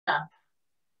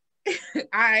All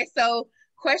right, so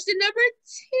question number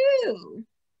 2.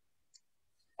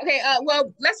 Okay,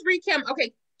 well, let's recap.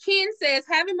 Okay, Ken says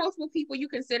having multiple people you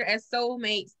consider as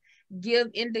soulmates give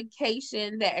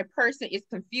indication that a person is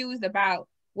confused about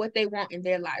what they want in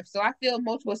their life. So I feel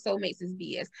multiple soulmates is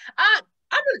BS. I'm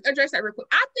gonna address that real quick.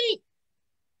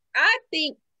 I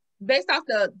think based off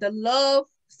the love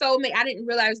soulmate, I didn't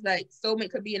realize like soulmate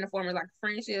could be in the form of like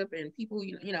friendship and people,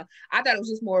 you know, I thought it was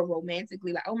just more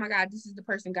romantically like, oh my God, this is the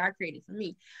person God created for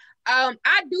me. I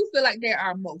do feel like there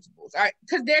are multiples, all right,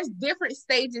 because there's different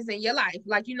stages in your life.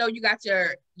 Like, you know, you got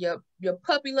your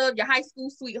puppy love, your high school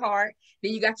sweetheart,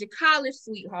 then you got your college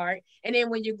sweetheart, and then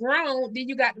when you're grown, then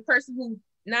you got the person who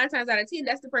 9 times out of 10,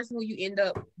 that's the person who you end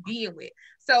up being with.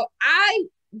 So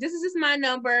this is just my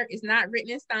number. It's not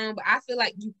written in stone, but I feel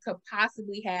like you could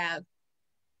possibly have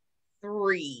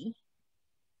 3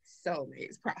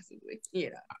 soulmates, possibly. You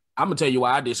know. I'm gonna tell you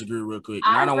why I disagree real quick,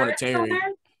 and I don't want to tear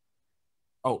it.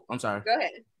 Oh, I'm sorry. Go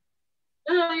ahead.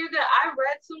 No, you're good. I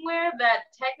read somewhere that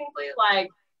technically, like,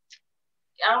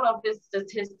 I don't know if it's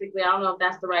statistically, I don't know if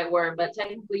that's the right word, but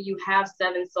technically you have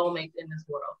 7 soulmates in this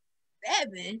world.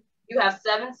 7? You have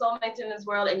 7 soulmates in this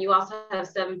world, and you also have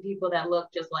 7 people that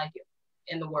look just like you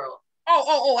in the world.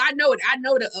 Oh, I know it. I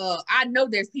know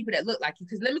there's people that look like you,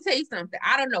 because let me tell you something.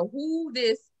 I don't know who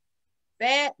this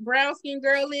fat brown-skinned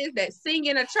girl is that sing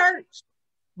in a church,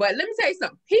 but let me tell you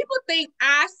something. People think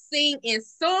I sing in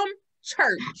some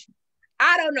church.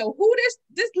 I don't know who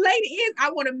this lady is.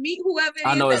 I want to meet whoever it is.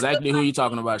 I know exactly who you're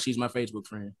talking about. She's my Facebook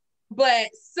friend. But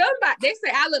somebody, they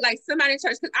say I look like somebody in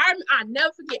church, because I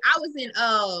never forget. I was in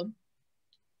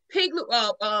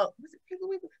was it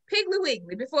Piggly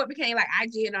Wiggly before it became like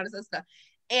IG and all this other stuff.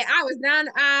 And I was down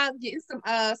the aisle getting some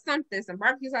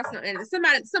barbecue sauce, and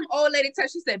some old lady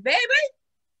touched. She said, "Baby,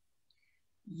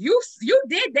 you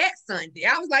did that Sunday."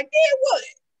 I was like, "Did what?"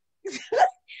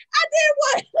 I did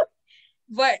what?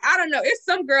 But I don't know. It's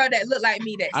some girl that looked like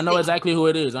me. That I know exactly who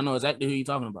it is. I know exactly who you're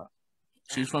talking about.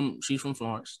 She's from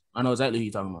Florence. I know exactly who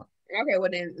you're talking about. Okay,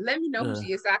 well then let me know who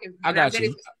she is so I can. I got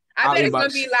you. I bet it's gonna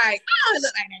be like, I don't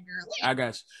look like that girl. I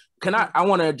got you. Can I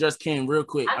want to address Ken real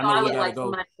quick. I know we gotta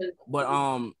go.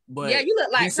 But yeah, you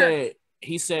look like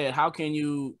he said, how can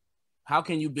you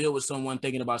build with someone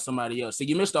thinking about somebody else? So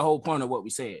you missed the whole point of what we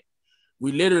said.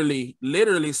 We literally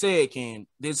said, Ken,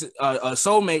 this a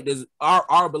soulmate is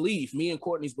our belief. Me and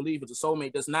Cortney's belief is a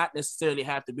soulmate does not necessarily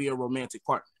have to be a romantic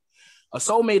partner. A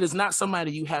soulmate is not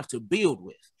somebody you have to build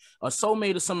with. A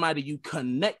soulmate is somebody you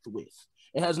connect with.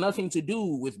 It has nothing to do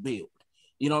with build.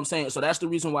 You know what I'm saying? So that's the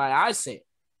reason why I said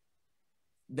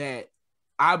that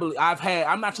I believe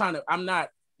I'm not,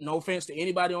 no offense to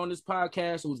anybody on this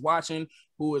podcast who's watching,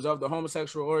 who is of the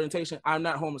homosexual orientation. I'm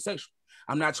not homosexual.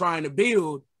 I'm not trying to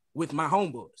build with my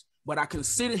homeboys, but I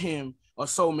consider him a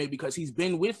soulmate because he's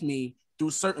been with me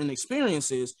through certain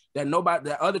experiences that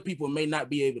other people may not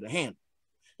be able to handle.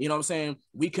 You know what I'm saying?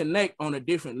 We connect on a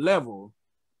different level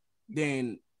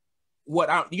than you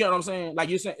know what I'm saying? Like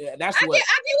you're saying, I get what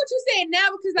you're saying now,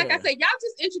 because like I said, y'all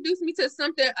just introduced me to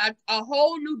something, a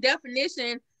whole new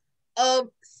definition of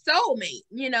soulmate,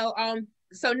 you know?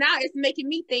 So now it's making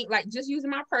me think, like, just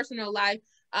using my personal life,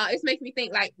 it's making me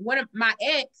think like one of my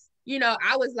ex, you know,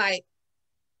 I was like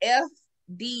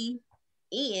FDN,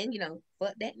 you know,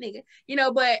 fuck that nigga, you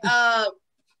know, but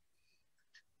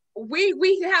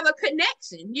we have a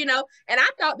connection, you know, and I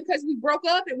thought because we broke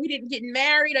up and we didn't get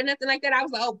married or nothing like that, I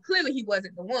was like, oh, clearly he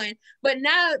wasn't the one. But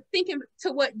now thinking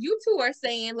to what you two are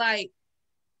saying, like,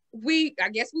 I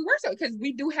guess we were, so because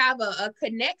we do have a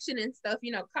connection and stuff,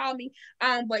 you know, call me.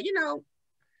 But you know,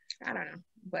 I don't know.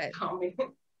 But call me.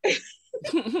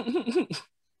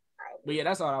 But yeah,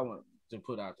 that's all I want to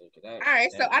put out there. All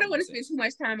right, so I don't want to spend too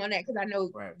much time on that because I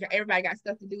know everybody got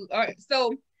stuff to do. All right,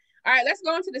 so let's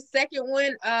go on to the second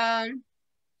one.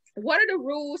 What are the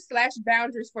rules /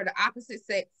 boundaries for the opposite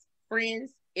sex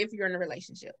friends if you're in a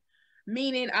relationship?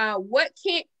 Meaning, what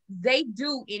can't they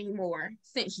do anymore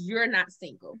since you're not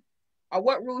single, or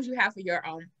what rules you have for your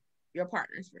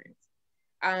partner's friends?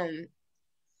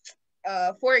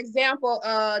 For example,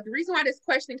 the reason why this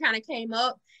question kind of came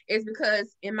up is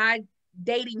because in my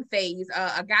dating phase,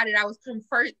 a guy that I was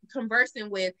conversing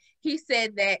with, he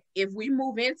said that if we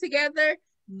move in together,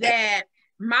 that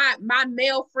my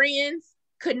male friends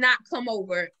could not come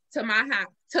over to my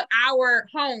house, to our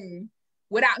home,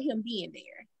 without him being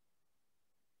there.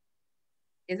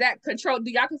 Is that control?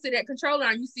 Do y'all consider that controlling,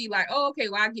 or you see like, oh, okay,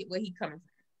 well, I get where he coming from?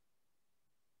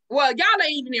 Well, y'all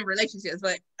ain't even in relationships,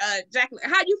 but Jacalin,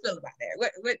 how you feel about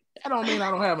that? What? I don't mean I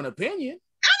don't have an opinion.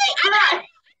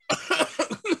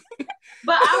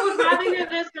 But I would rather hear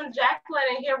this from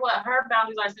Jacalin and hear what her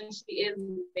boundaries are since she is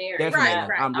married. Definitely.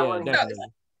 Right. Yeah, definitely.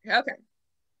 Okay.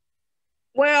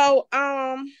 Well,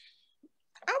 I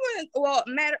wouldn't. Well,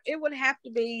 matter. It would have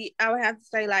to be. I would have to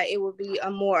say like it would be a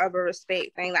more of a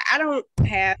respect thing. Like I don't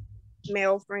have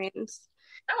male friends.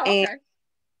 Oh, okay. And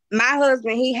my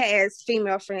husband, he has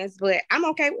female friends, but I'm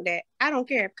okay with that. I don't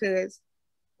care because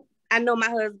I know my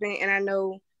husband and I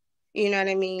know, you know what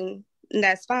I mean. And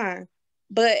that's fine.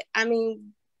 But I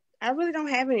mean, I really don't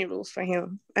have any rules for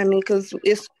him. I mean, because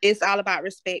it's all about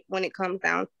respect when it comes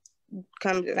down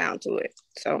to it.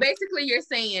 So basically, you're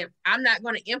saying I'm not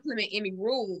going to implement any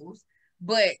rules,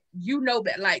 but you know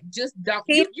that, like, just don't.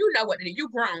 You know what to do. You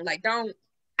grown, like, don't.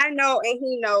 I know, and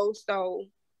he knows. So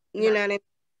you know what I mean.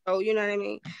 So you know what I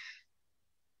mean.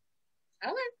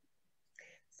 Okay.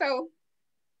 So,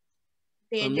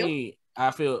 Danielle? For me,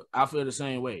 I feel the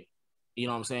same way. You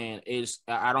know what I'm saying?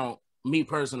 Me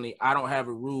personally, I don't have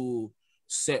a rule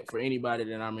set for anybody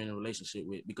that I'm in a relationship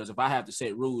with, because if I have to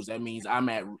set rules, that means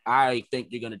I think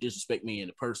you're gonna disrespect me in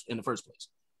the first place.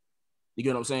 You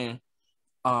get what I'm saying?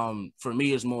 For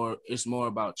me, it's more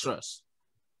about trust,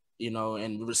 you know,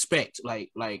 and respect,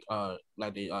 like the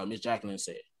Miss Jacalin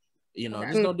said. You know,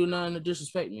 just don't do nothing to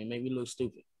disrespect me and make me look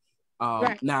stupid.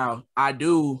 Now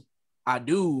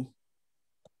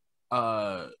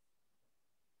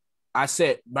I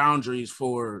set boundaries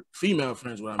for female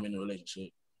friends when I'm in a relationship.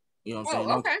 You know what I'm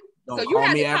saying? Okay. Don't so you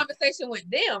had a conversation with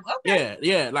them. Okay.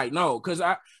 Yeah. Like, no, because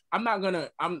I'm not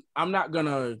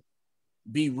gonna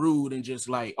be rude and just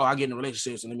like, oh, I get in a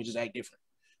relationship, so let me just act different.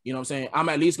 You know what I'm saying? I'm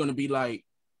at least gonna be like,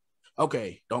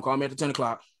 okay, don't call me after 10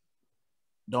 o'clock.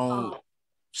 Don't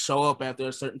show up after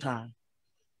a certain time.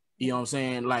 You know what I'm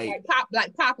saying? Like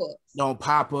pop-ups. Don't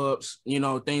pop-ups, you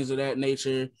know, things of that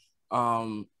nature.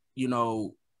 You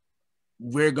know,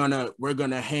 we're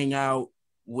gonna hang out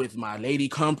with my lady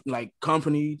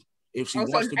company if she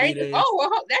wants to be there. Oh,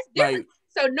 well, that's different. Like,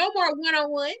 so no more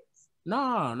one-on-ones? No.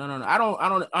 I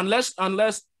don't unless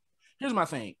here's my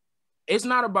thing. It's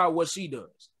not about what she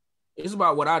does. It's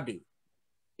about what I do.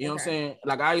 You know what I'm saying?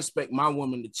 Like, I expect my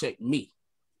woman to check me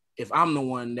if I'm the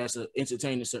one that's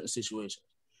entertaining certain situations.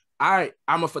 I'm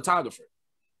a photographer.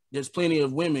 There's plenty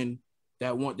of women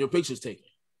that want their pictures taken.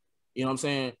 You know what I'm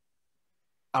saying?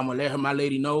 I'm gonna let my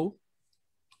lady know,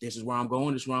 this is where I'm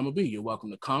going, this is where I'm gonna be. You're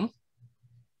welcome to come.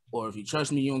 Or if you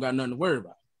trust me, you don't got nothing to worry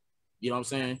about. You know what I'm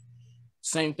saying?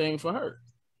 Same thing for her.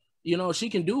 You know, she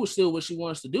can do still what she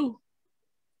wants to do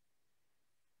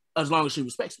as long as she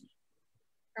respects me.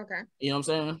 Okay. You know what I'm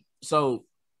saying? So,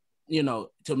 you know,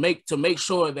 to make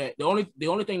sure that the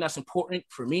only thing that's important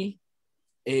for me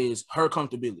is her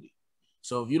comfortability.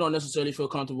 So if you don't necessarily feel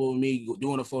comfortable with me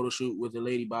doing a photo shoot with a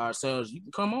lady by ourselves, you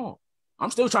can come on. I'm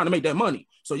still trying to make that money,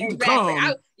 so you can come.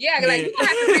 Like you're gonna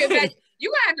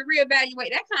have to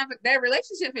reevaluate that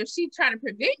relationship if she's trying to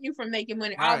prevent you from making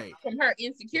money from her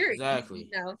insecurity. Exactly.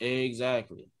 You know?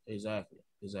 Exactly.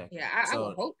 Yeah, I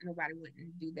would hope nobody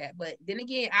wouldn't do that, but then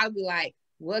again, I'll be like,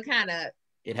 what kind of?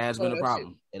 It has been a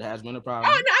problem. It has been a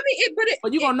problem. Oh no, I mean,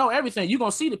 but you're gonna know everything. You're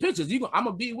gonna see the pictures. I'm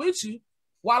gonna be with you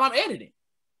while I'm editing.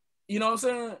 You know what I'm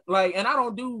saying? Like, and I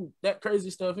don't do that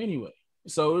crazy stuff anyway.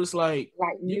 So it's like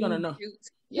you're gonna know.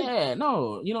 Yeah,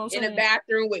 no, you know what I'm saying? In a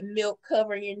bathroom with milk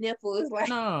covering your nipples, like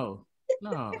no. You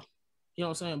know what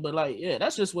I'm saying? But like, yeah,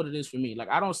 that's just what it is for me. Like,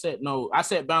 I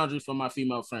set boundaries for my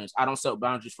female friends. I don't set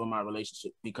boundaries for my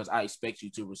relationship because I expect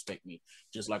you to respect me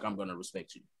just like I'm gonna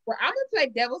respect you. Well, I'm gonna play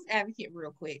devil's advocate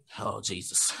real quick. Oh,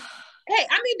 Jesus. Hey,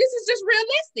 I mean, this is just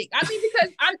realistic. I mean,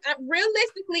 because I'm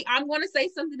realistically, I'm gonna say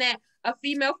something that a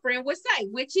female friend would say,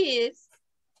 which is,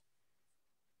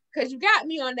 because you got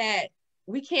me on that,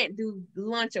 we can't do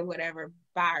lunch or whatever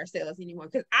by ourselves anymore.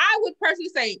 Because I would personally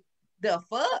say, the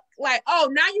fuck? Like, oh,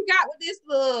 now you got with this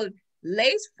little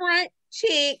lace front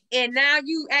chick, and now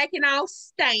you acting all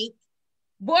stank.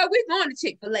 Boy, we're going to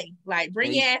Chick-fil-A. Like,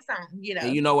 bring your ass on, you know.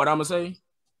 And you know what I'm gonna say?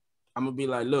 I'm gonna be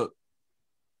like, look,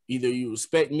 either you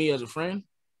respect me as a friend,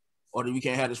 or we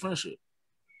can't have this friendship.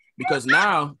 Because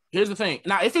now, here's the thing.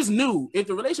 Now, if it's new, if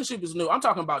the relationship is new, I'm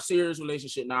talking about serious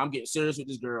relationship. Now, I'm getting serious with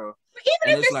this girl. But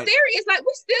even if it's serious, like,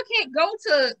 we still can't go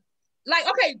to, like,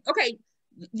 okay,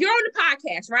 you're on the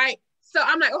podcast, right? So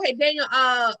I'm like, okay, Daniel,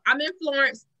 I'm in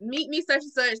Florence. Meet me such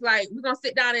and such. Like, we're gonna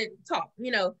sit down and talk.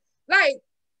 You know, like,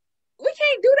 we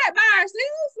can't do that by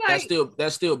ourselves. Like,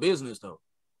 that's still business though.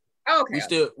 Okay.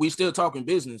 We still talking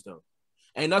business though.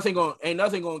 Ain't nothing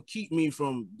gonna keep me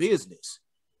from business.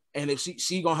 And if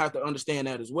she gonna have to understand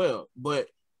that as well. But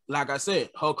like I said,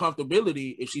 her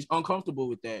comfortability, if she's uncomfortable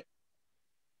with that,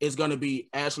 it's gonna be,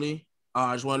 Ashley,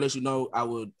 I just want to let you know I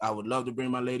would love to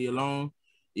bring my lady along.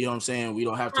 You know what I'm saying? We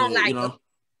don't have I don't to, like you know. them.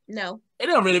 No. It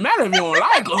don't really matter if you don't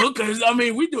like her, because I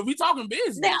mean, we talking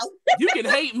business. No. You can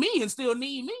hate me and still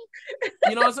need me.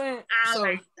 You know what I'm saying?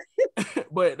 So,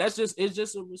 but it's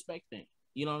just a respect thing.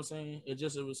 You know what I'm saying? It's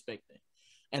just a respect thing.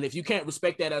 And if you can't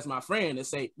respect that as my friend and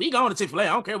say, we going to Chick-fil-A, I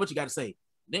don't care what you got to say,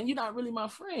 then you're not really my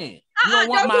friend. You don't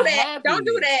want my happiness. Don't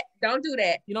do that. Don't do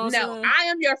that. You know what I'm saying? I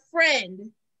am your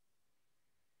friend.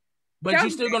 But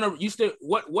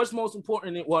what's most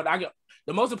important?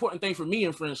 The most important thing for me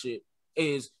in friendship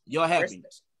is your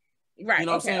happiness. Right. You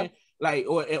know what I'm saying? Like,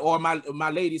 or my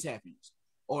lady's happiness,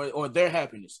 or their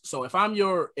happiness. So if I'm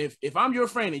your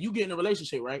friend and you get in a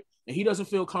relationship, right, and he doesn't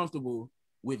feel comfortable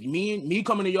with me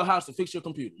coming to your house to fix your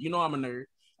computer. You know I'm a nerd.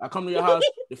 I come to your house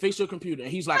to fix your computer,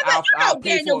 and he's like, I'll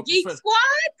pay Daniel for Geek Squad.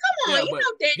 Come on, yeah, you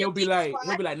know Daniel. He'll be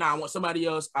like, nah, I want somebody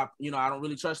else. I don't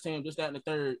really trust him. Just that and the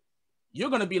third. You're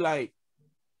gonna be like,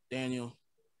 Daniel.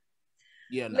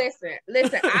 Yeah. No.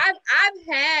 Listen. I've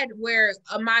had where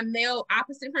my male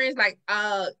opposite friends, like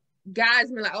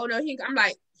guys, be like, oh no, I'm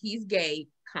like, he's gay.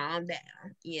 Calm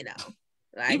down, you know.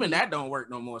 Like, even that don't work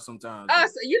no more sometimes.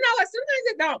 So you know what? Sometimes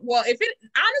it don't. Well, if it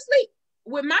honestly,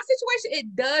 with my situation,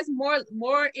 it does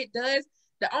more. It does.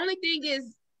 The only thing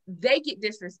is they get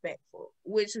disrespectful,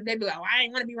 which they be like, oh, I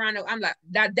ain't want to be around. No. I'm like,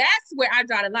 that's where I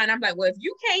draw the line. I'm like, well, if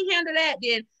you can't handle that,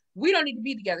 then we don't need to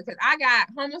be together, because I got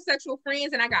homosexual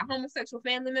friends and I got homosexual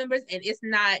family members, and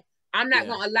I'm not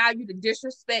going to allow you to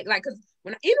disrespect, like, because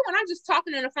even when I'm just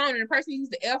talking on the phone and the person uses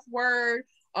the F word,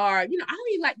 or, you know, I don't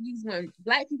even like to use when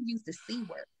Black people use the C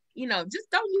word, you know, just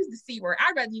don't use the C word.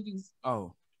 I'd rather you use,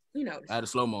 you know. I had a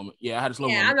slow moment. Yeah, I had a slow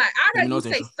moment. I'm like, I'd rather you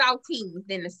say saltines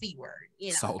than the C word,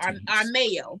 you know, our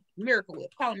mayo, Miracle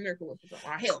Whip, call them Miracle Whip,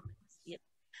 or help, you know.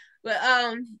 But,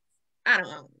 I don't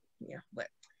know, yeah, but.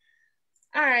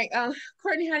 All right,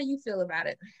 Cortney, how do you feel about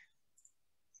it?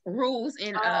 Rules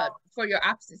in for your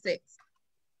opposite sex,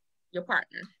 your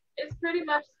partner. It's pretty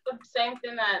much the same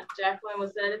thing that Jacalin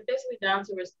was said. It's basically down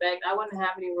to respect. I wouldn't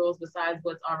have any rules besides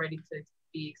what's already to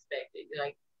be expected.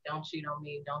 Like, don't cheat on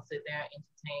me. Don't sit there and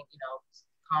entertain, you know,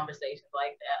 conversations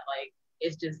like that. Like,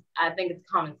 it's just, I think it's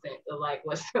common sense of like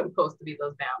what's supposed to be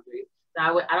those boundaries.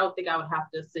 So I don't think I would have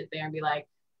to sit there and be like,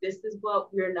 this is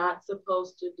what we're not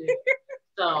supposed to do.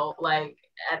 So, like,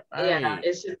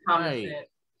 it's just common sense.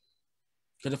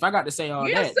 Because if I got to say all that,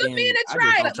 then I just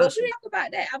don't trust you. We talk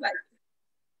about that. I'm like,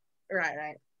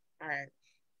 right.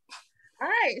 All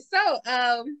right.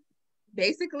 So,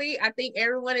 basically, I think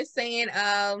everyone is saying,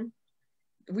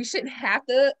 we shouldn't have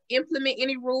to implement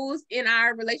any rules in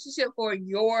our relationship for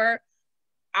your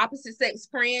opposite sex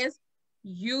friends.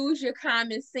 Use your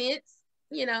common sense,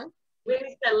 you know.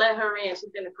 Whitney said, let her in. She's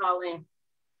gonna call in.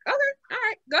 Okay, all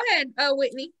right. Go ahead,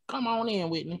 Whitney. Come on in,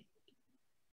 Whitney.